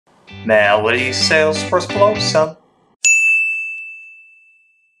Melody Salesforce Flowsome.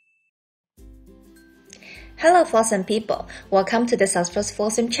 Hello Flowsome people, welcome to the Salesforce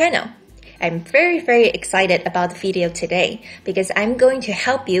Flowsome channel. I'm very excited about the video today because I'm going to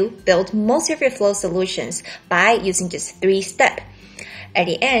help you build most of your flow solutions by using just 3 steps. At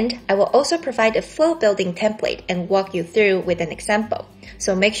the end, I will also provide a flow building template and walk you through with an example,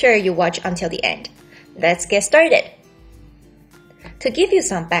 so make sure you watch until the end. Let's get started. To give you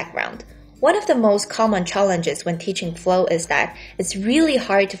some background, one of the most common challenges when teaching flow is that it's really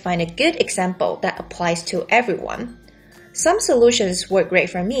hard to find a good example that applies to everyone. Some solutions work great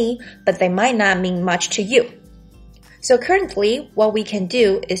for me, but they might not mean much to you. So currently, what we can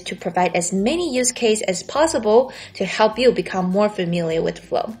do is to provide as many use cases as possible to help you become more familiar with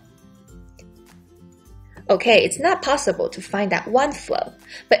flow. Okay, it's not possible to find that one flow,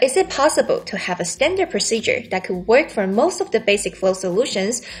 but is it possible to have a standard procedure that could work for most of the basic flow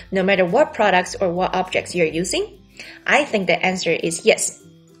solutions, no matter what products or what objects you're using? I think the answer is yes.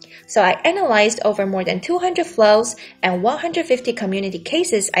 So I analyzed over more than 200 flows and 150 community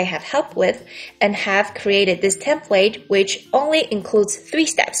cases I have helped with and have created this template which only includes 3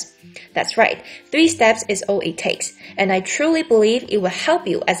 steps. That's right, 3 steps is all it takes, and I truly believe it will help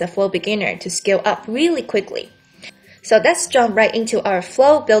you as a flow beginner to scale up really quickly. So let's jump right into our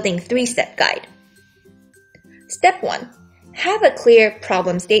flow building 3-step guide. Step 1. Have a clear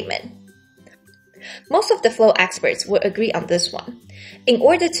problem statement. Most of the flow experts will agree on this one. In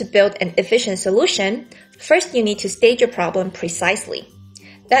order to build an efficient solution, first you need to state your problem precisely.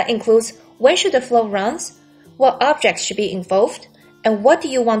 That includes when should the flow run, what objects should be involved, and what do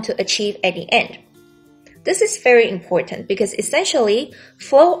you want to achieve at the end. This is very important because essentially,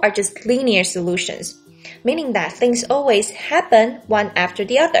 flow are just linear solutions, meaning that things always happen one after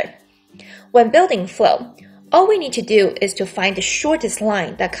the other. When building flow, all we need to do is to find the shortest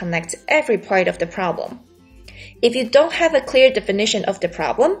line that connects every part of the problem. If you don't have a clear definition of the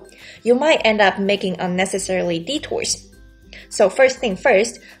problem, you might end up making unnecessarily detours. So first thing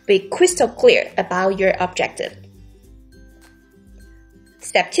first, be crystal clear about your objective.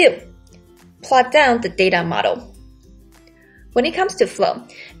 Step 2. Plot down the data model. When it comes to flow,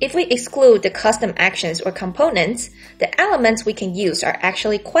 if we exclude the custom actions or components, the elements we can use are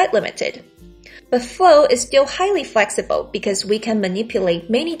actually quite limited. But flow is still highly flexible because we can manipulate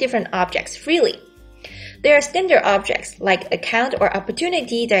many different objects freely. There are standard objects like account or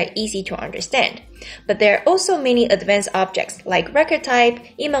opportunity that are easy to understand, but there are also many advanced objects like record type,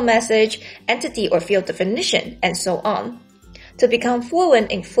 email message, entity or field definition, and so on. To become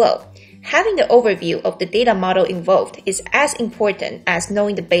fluent in flow, having the overview of the data model involved is as important as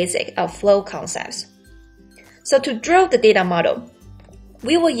knowing the basic of flow concepts. So to draw the data model,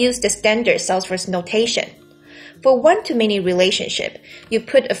 we will use the standard Salesforce notation. For one-to-many relationship, you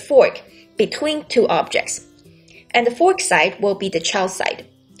put a fork between 2 objects, and the fork side will be the child side.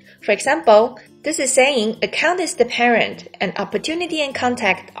 For example, this is saying account is the parent and opportunity and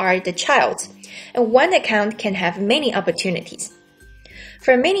contact are the child, and one account can have many opportunities.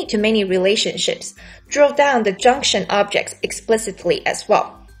 For many-to-many relationships, draw down the junction objects explicitly as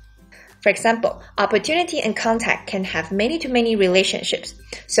well. For example, opportunity and contact can have many-to-many relationships,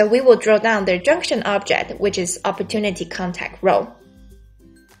 so we will draw down their junction object, which is opportunity contact role.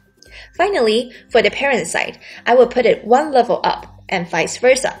 Finally, for the parent side, I will put it 1 level up and vice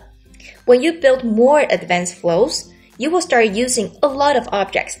versa. When you build more advanced flows, you will start using a lot of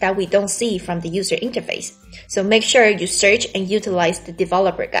objects that we don't see from the user interface, so make sure you search and utilize the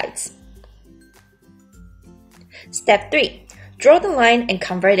developer guides. Step 3. Draw the line and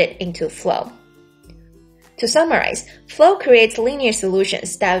convert it into flow. To summarize, flow creates linear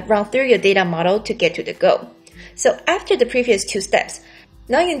solutions that run through your data model to get to the goal. So after the previous 2 steps,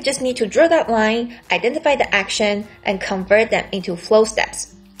 now you just need to draw that line, identify the action, and convert them into flow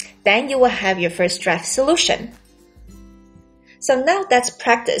steps. Then you will have your first draft solution. So now let's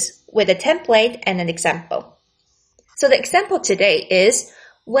practice with a template and an example. So the example today is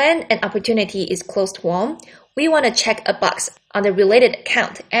when an opportunity is closed won, we want to check a box on the related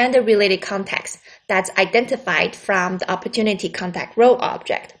account and the related context that's identified from the opportunity contact role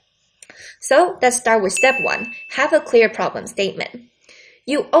object. So let's start with step 1, have a clear problem statement.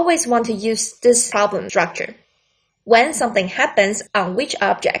 You always want to use this problem structure. When something happens on which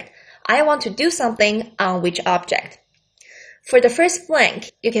object, I want to do something on which object. For the first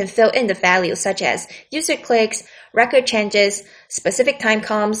blank, you can fill in the values such as user clicks, record changes, specific time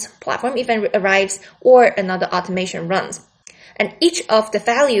comes, platform event arrives, or another automation runs. And each of the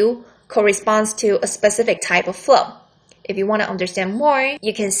value corresponds to a specific type of flow. If you want to understand more,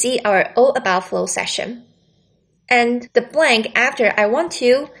 you can see our All About Flow session. And the blank after I want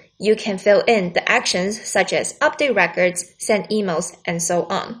to you can fill in the actions such as update records, send emails, and so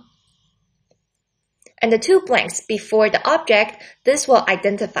on. And the two blanks before the object, this will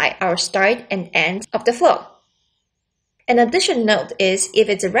identify our start and end of the flow. An additional note is if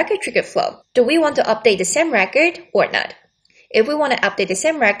it's a record trigger flow, do we want to update the same record or not? If we want to update the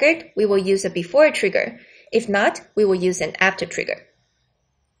same record, we will use a before trigger. If not, we will use an after trigger.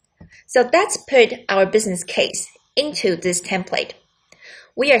 So let's put our business case into this template.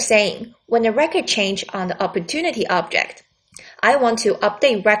 We are saying when a record change on the opportunity object, I want to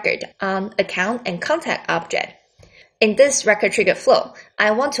update record on account and contact object. In this record trigger flow,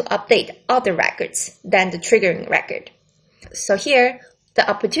 I want to update other records than the triggering record. So here, the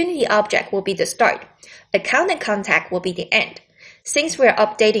opportunity object will be the start. Account and contact will be the end. Since we're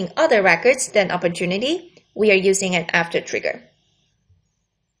updating other records than opportunity, we are using an after trigger.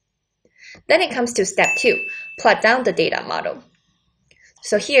 Then it comes to step 2, plot down the data model.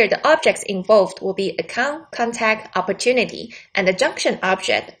 So here, the objects involved will be account, contact, opportunity, and the junction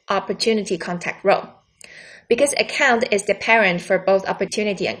object, opportunity contact row. Because account is the parent for both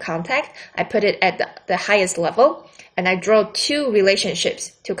opportunity and contact, I put it at the highest level, and I draw two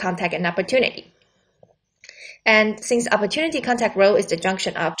relationships to contact and opportunity. And since opportunity contact row is the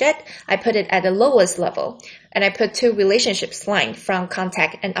junction object, I put it at the lowest level, and I put two relationships line from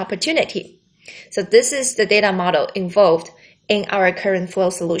contact and opportunity. So this is the data model involved in our current flow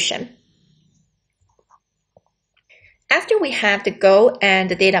solution. After we have the goal and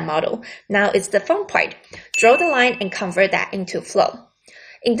the data model, now it's the fun part. Draw the line and convert that into flow.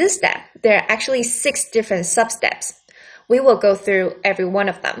 In this step, there are actually 6 different sub-steps. We will go through every one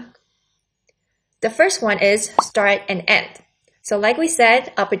of them. The first one is start and end. So like we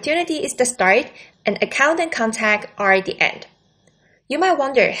said, opportunity is the start and account and contact are the end. You might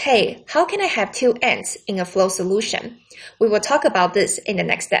wonder, hey, how can I have 2 ends in a flow solution? We will talk about this in the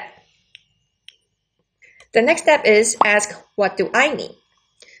next step. The next step is ask, what do I need?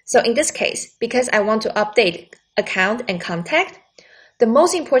 So in this case, because I want to update account and contact, the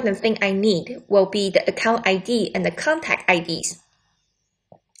most important thing I need will be the account ID and the contact IDs.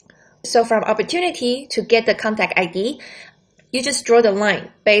 So from opportunity to get the contact ID, you just draw the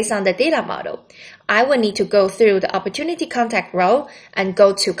line based on the data model. I will need to go through the opportunity contact row and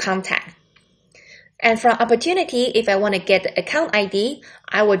go to contact. And from opportunity, if I want to get the account ID,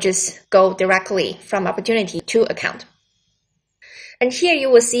 I will just go directly from opportunity to account. And here you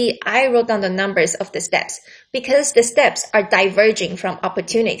will see I wrote down the numbers of the steps because the steps are diverging from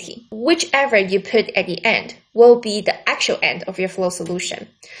opportunity. Whichever you put at the end will be the actual end of your flow solution.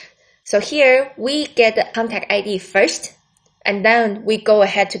 So here we get the contact ID first, and then we go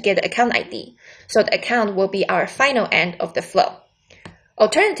ahead to get the account ID. So the account will be our final end of the flow.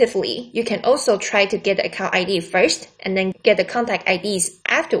 Alternatively, you can also try to get the account ID first and then get the contact IDs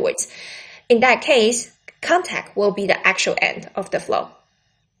afterwards. In that case, contact will be the actual end of the flow.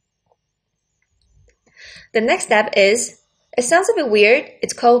 The next step is, it sounds a bit weird,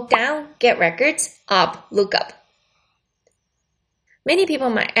 it's called down, get records, up, lookup. Many people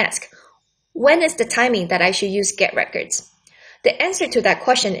might ask, when is the timing that I should use get records? The answer to that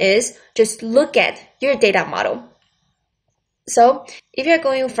question is just look at your data model. So if you're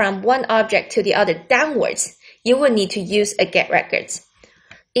going from one object to the other downwards, you will need to use a get records.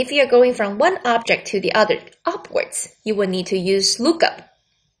 If you're going from one object to the other upwards, you will need to use lookup.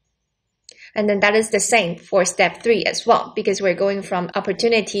 And then that is the same for step 3 as well, because we're going from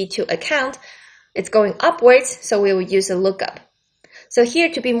opportunity to account, it's going upwards, so we will use a lookup. So here,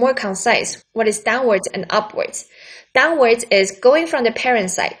 to be more concise, what is downwards and upwards? Downwards is going from the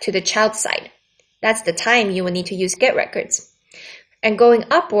parent side to the child side. That's the time you will need to use get records. And going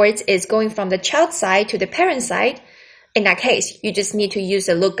upwards is going from the child side to the parent side. In that case, you just need to use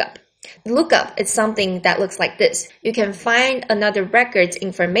a lookup. Lookup is something that looks like this. You can find another record's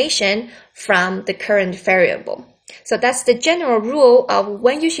information from the current variable. So that's the general rule of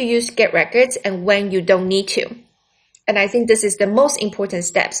when you should use get records and when you don't need to. And I think this is the most important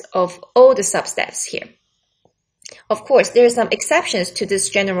steps of all the sub-steps here. Of course, there are some exceptions to this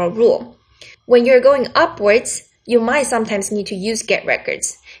general rule. When you're going upwards, you might sometimes need to use get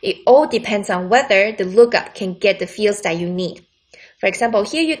records. It all depends on whether the lookup can get the fields that you need. For example,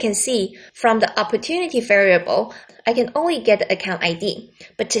 here you can see from the opportunity variable, I can only get the account ID.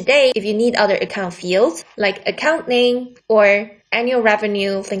 But today, if you need other account fields, like account name or annual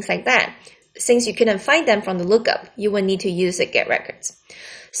revenue, things like that, since you couldn't find them from the lookup, you will need to use the get records.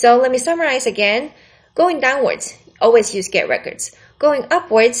 So let me summarize again. Going downwards, always use get records. Going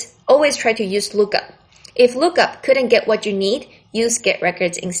upwards, always try to use lookup. If lookup couldn't get what you need, use get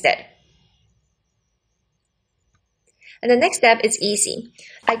records instead. And the next step is easy.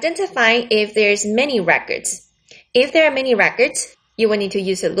 Identify if there's many records. If there are many records, you will need to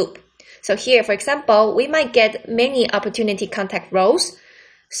use a loop. So here, for example, we might get many opportunity contact rows.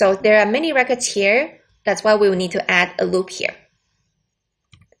 So there are many records here. That's why we will need to add a loop here.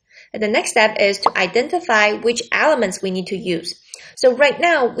 And the next step is to identify which elements we need to use. So right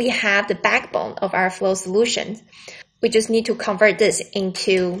now, we have the backbone of our flow solution. We just need to convert this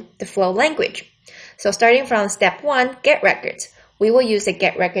into the flow language. So starting from step 1, get records, we will use the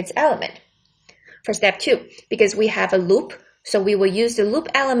get records element. For step 2, because we have a loop, so we will use the loop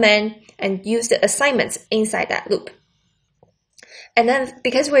element and use the assignments inside that loop. And then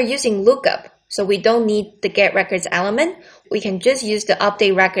because we're using lookup, so we don't need the get records element, we can just use the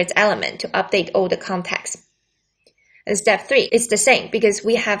update records element to update all the contacts. And step 3 is the same. Because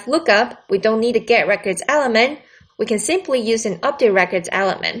we have lookup, we don't need a get records element. We can simply use an update records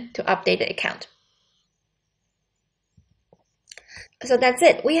element to update the account. So that's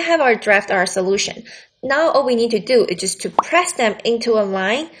it. We have our solution. Now all we need to do is just to press them into a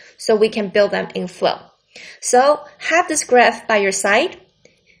line so we can build them in flow. So have this graph by your side.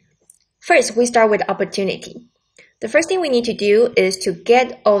 First, we start with opportunity. The first thing we need to do is to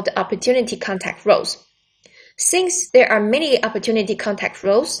get all the opportunity contact rows. Since there are many opportunity contact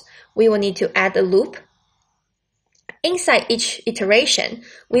rows, we will need to add a loop. Inside each iteration,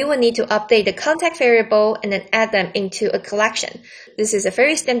 we will need to update the contact variable and then add them into a collection. This is a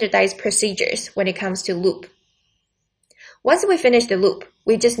very standardized procedure when it comes to loop. Once we finish the loop,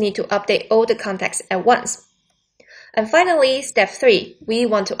 we just need to update all the contacts at once. And finally, step 3, we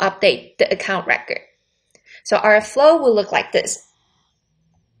want to update the account record. So our flow will look like this.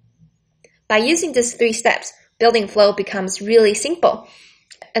 By using these 3 steps, building flow becomes really simple.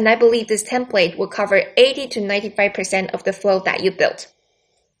 And I believe this template will cover 80 to 95% of the flow that you built.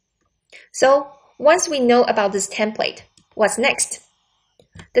 So once we know about this template, what's next?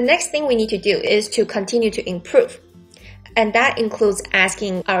 The next thing we need to do is to continue to improve. And that includes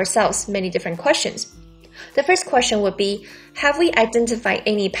asking ourselves many different questions. The first question would be, have we identified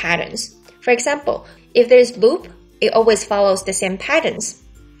any patterns? For example, if there's loop, it always follows the same patterns.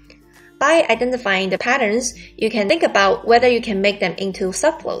 By identifying the patterns, you can think about whether you can make them into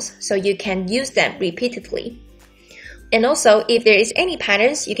subflows so you can use them repeatedly. And also, if there is any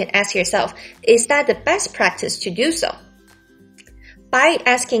patterns, you can ask yourself, is that the best practice to do so? By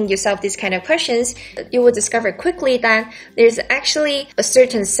asking yourself these kind of questions, you will discover quickly that there's actually a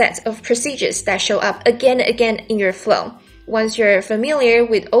certain set of procedures that show up again and again in your flow. Once you're familiar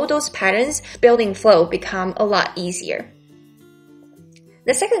with all those patterns, building flow becomes a lot easier.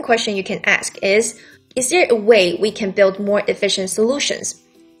 The second question you can ask is there a way we can build more efficient solutions?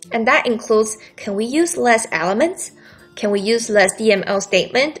 And that includes, can we use less elements? Can we use less DML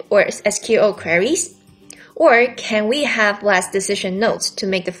statement or SQL queries? Or can we have less decision nodes to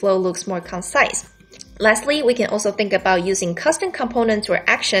make the flow looks more concise? Lastly, we can also think about using custom components or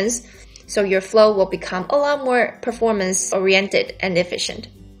actions so your flow will become a lot more performance-oriented and efficient.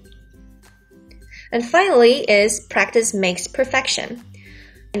 And finally is practice makes perfection.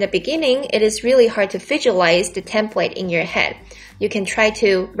 In the beginning, it is really hard to visualize the template in your head. You can try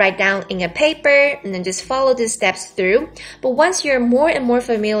to write down in a paper and then just follow these steps through. But once you're more and more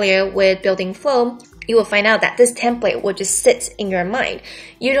familiar with building flow, you will find out that this template will just sit in your mind.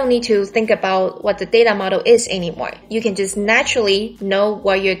 You don't need to think about what the data model is anymore. You can just naturally know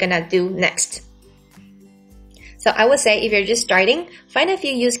what you're gonna do next. So I would say if you're just starting, find a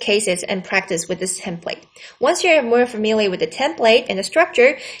few use cases and practice with this template. Once you're more familiar with the template and the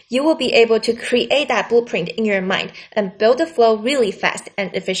structure, you will be able to create that blueprint in your mind and build the flow really fast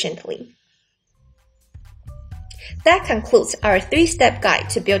and efficiently. That concludes our 3-step guide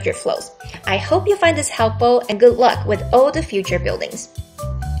to build your flows. I hope you find this helpful and good luck with all the future buildings.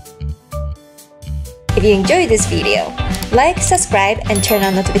 If you enjoyed this video, like, subscribe, and turn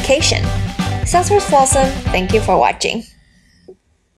on notification. Salesforce Flowsome, thank you for watching.